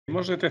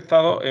Hemos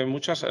detectado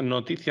muchas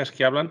noticias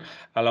que hablan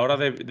a la hora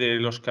de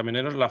los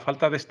camioneros la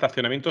falta de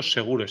estacionamientos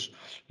seguros,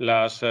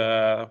 las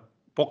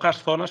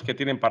pocas zonas que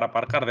tienen para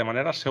aparcar de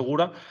manera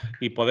segura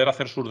y poder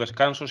hacer sus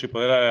descansos y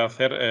poder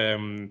hacer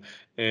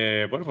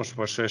bueno,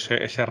 pues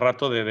ese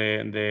rato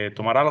de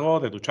tomar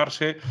algo, de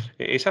ducharse.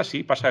 ¿Es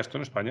así? ¿Pasa esto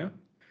en España?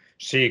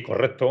 Sí,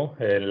 correcto.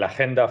 En la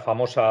agenda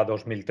famosa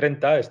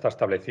 2030 está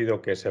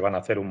establecido que se van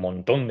a hacer un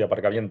montón de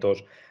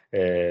aparcamientos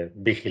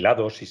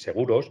vigilados y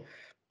seguros,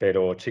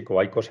 pero chico,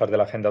 hay cosas de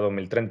la agenda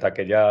 2030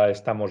 que ya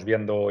estamos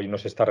viendo y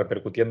nos está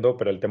repercutiendo,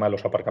 pero el tema de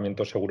los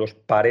aparcamientos seguros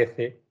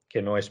parece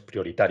que no es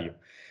prioritario.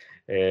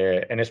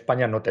 En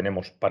España no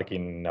tenemos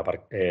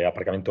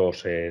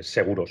aparcamientos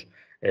seguros.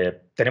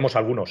 Tenemos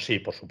algunos, sí,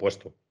 por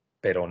supuesto,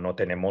 pero no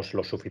tenemos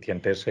los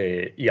suficientes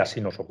y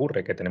así nos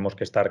ocurre, que tenemos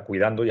que estar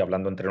cuidando y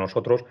hablando entre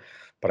nosotros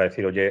para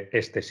decir, oye,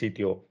 este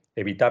sitio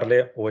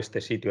evitarle o este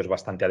sitio es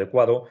bastante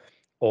adecuado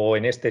o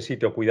en este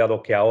sitio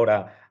cuidado que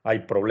ahora hay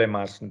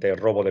problemas de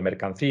robo de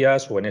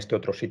mercancías o en este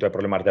otro sitio hay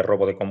problemas de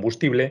robo de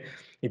combustible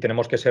y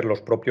tenemos que ser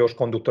los propios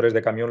conductores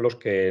de camión los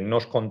que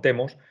nos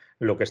contemos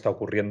lo que está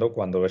ocurriendo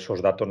cuando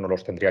esos datos nos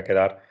los tendría que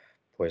dar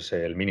pues,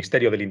 el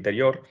Ministerio del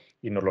Interior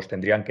y nos los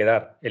tendrían que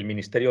dar el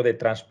Ministerio de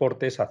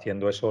Transportes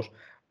haciendo esos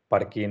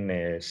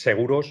parking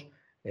seguros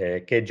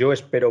que yo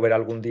espero ver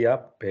algún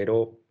día,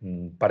 pero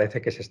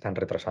parece que se están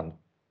retrasando.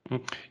 Mm.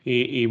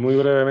 Y muy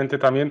brevemente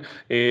también,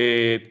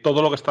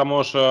 todo lo que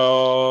estamos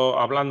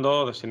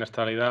hablando de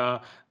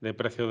siniestralidad, de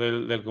precio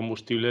del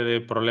combustible, de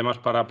problemas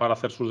para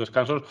hacer sus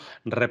descansos,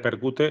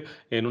 repercute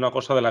en una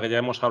cosa de la que ya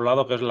hemos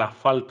hablado, que es la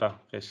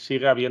falta que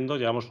sigue habiendo.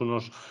 Llevamos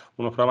unos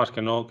programas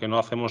que no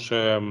hacemos,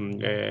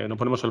 no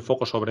ponemos el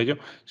foco sobre ello.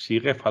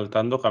 Sigue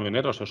faltando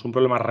camioneros. Es un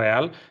problema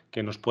real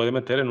que nos puede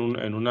meter en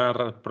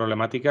una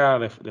problemática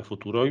de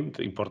futuro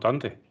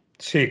importante.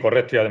 Sí,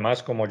 correcto. Y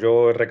además, como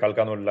yo he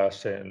recalcado en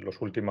las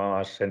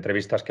últimas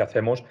entrevistas que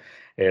hacemos,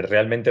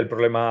 realmente el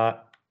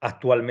problema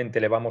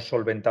actualmente le vamos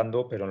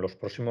solventando, pero en los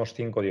próximos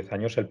 5 o 10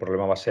 años el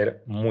problema va a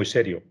ser muy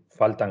serio.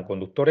 Faltan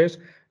conductores,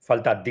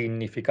 falta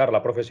dignificar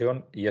la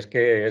profesión y es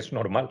que es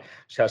normal. O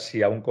sea,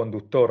 si a un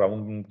conductor, a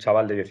un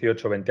chaval de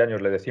 18 o 20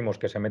 años le decimos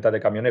que se meta de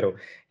camionero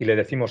y le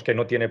decimos que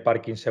no tiene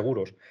parking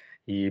seguros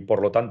y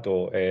por lo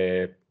tanto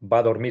va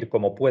a dormir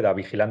como pueda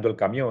vigilando el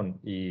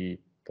camión y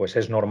pues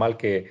es normal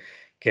que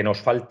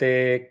nos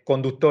falte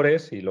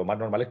conductores y lo más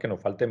normal es que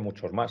nos falten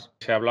muchos más.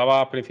 Se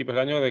hablaba a principios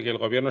de año de que el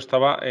gobierno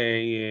estaba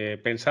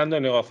pensando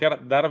en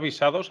negociar, dar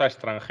visados a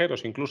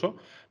extranjeros incluso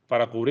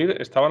para cubrir,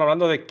 estaban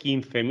hablando de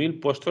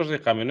 15.000 puestos de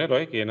camionero,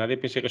 que nadie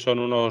piense que son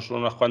unos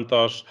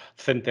cuantos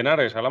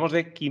centenares, hablamos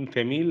de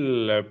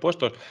 15.000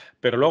 puestos,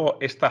 pero luego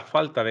esta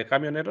falta de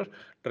camioneros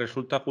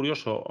resulta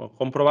curioso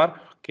comprobar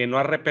que no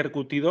ha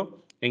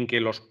repercutido en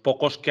que los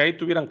pocos que hay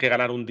tuvieran que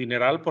ganar un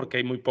dineral porque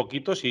hay muy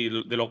poquitos y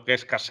de lo que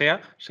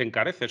escasea se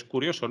encarece. Es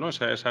curioso, ¿no?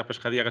 Esa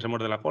pescadilla que se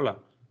muerde la cola.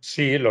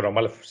 Sí, lo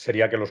normal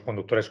sería que los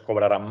conductores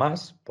cobraran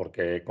más,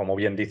 porque como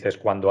bien dices,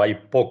 cuando hay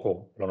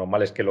poco, lo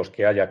normal es que los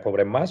que haya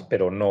cobren más,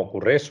 pero no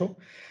ocurre eso.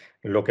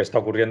 Lo que está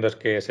ocurriendo es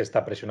que se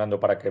está presionando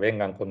para que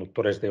vengan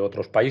conductores de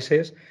otros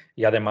países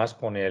y además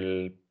con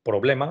el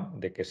problema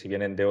de que si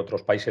vienen de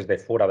otros países de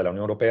fuera de la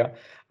Unión Europea,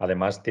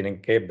 además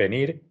tienen que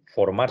venir,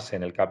 formarse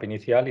en el CAP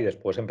inicial y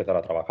después empezar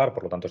a trabajar.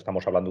 Por lo tanto,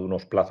 estamos hablando de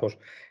unos plazos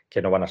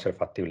que no van a ser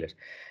factibles.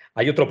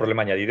 Hay otro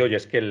problema añadido y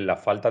es que la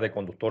falta de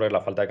conductores,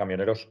 la falta de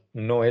camioneros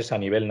no es a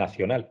nivel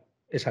nacional,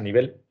 es a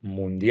nivel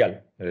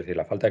mundial. Es decir,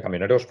 la falta de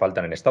camioneros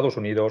faltan en Estados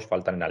Unidos,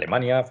 faltan en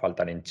Alemania,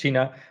 faltan en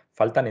China,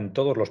 faltan en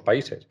todos los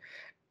países.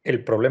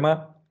 El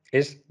problema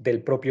es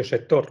del propio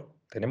sector.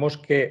 Tenemos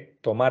que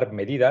tomar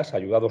medidas,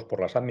 ayudados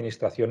por las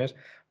administraciones,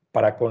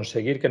 para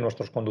conseguir que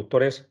nuestros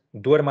conductores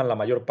duerman la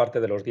mayor parte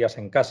de los días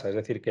en casa. Es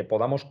decir, que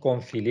podamos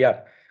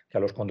conciliar, que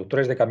a los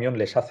conductores de camión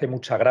les hace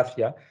mucha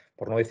gracia,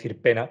 por no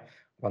decir pena,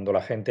 cuando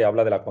la gente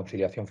habla de la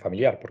conciliación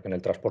familiar, porque en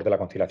el transporte la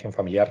conciliación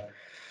familiar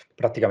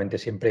prácticamente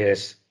siempre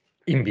es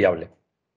inviable.